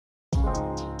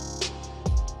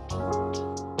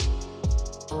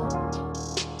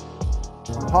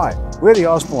Hi, we're the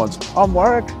Osbornes. I'm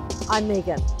Warwick. I'm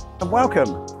Megan. And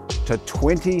welcome to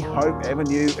 20 Hope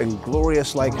Avenue in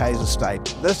glorious Lake Hayes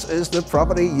Estate. This is the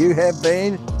property you have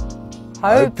been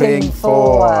hoping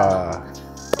for.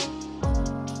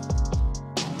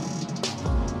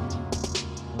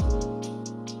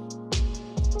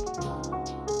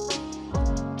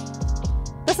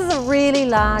 This is a really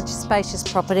large, spacious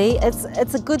property.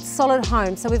 It's a good, solid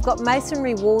home. So we've got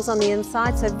masonry walls on the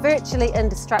inside, so virtually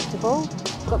indestructible.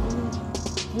 We've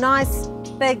got nice,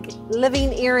 big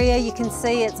living area. You can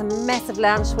see it's a massive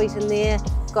lounge suite in there.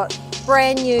 We've got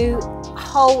brand new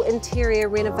whole interior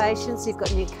renovations. So you've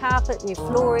got new carpet, new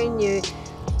flooring, new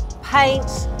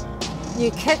paint,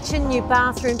 new kitchen, new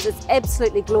bathrooms. It's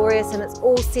absolutely glorious and it's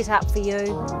all set up for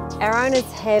you. Our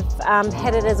owners have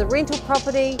had it as a rental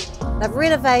property. They've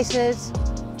renovated.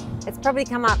 It's probably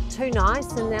come up too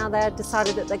nice and now they've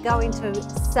decided that they're going to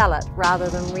sell it rather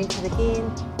than rent it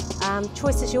again.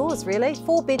 Choice is yours really.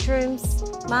 4 bedrooms,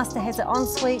 master has an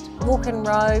ensuite, walk-in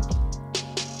robe,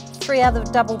 3 other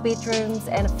double bedrooms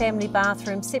and a family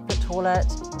bathroom, separate toilet,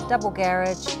 double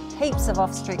garage, heaps of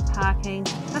off-street parking.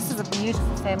 This is a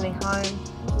beautiful family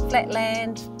home, flat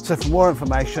land. So for more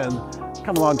information,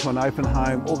 come along to an open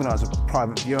home, organise a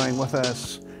private viewing with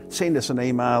us, send us an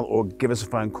email or give us a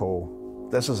phone call.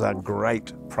 This is a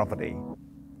great property.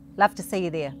 Love to see you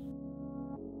there.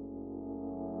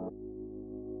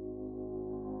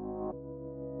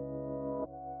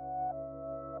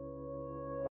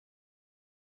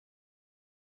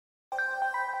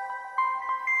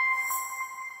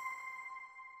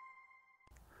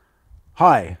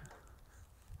 Hi.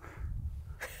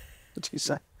 What did you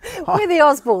say? Hi. We're the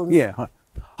Osbornes. Yeah.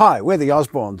 Hi, we're the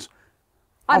Osbornes.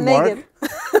 I'm Megan.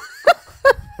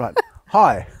 Right.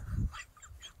 Hi.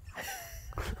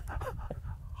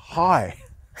 Hi.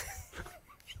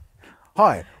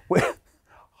 Hi.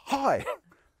 Hi.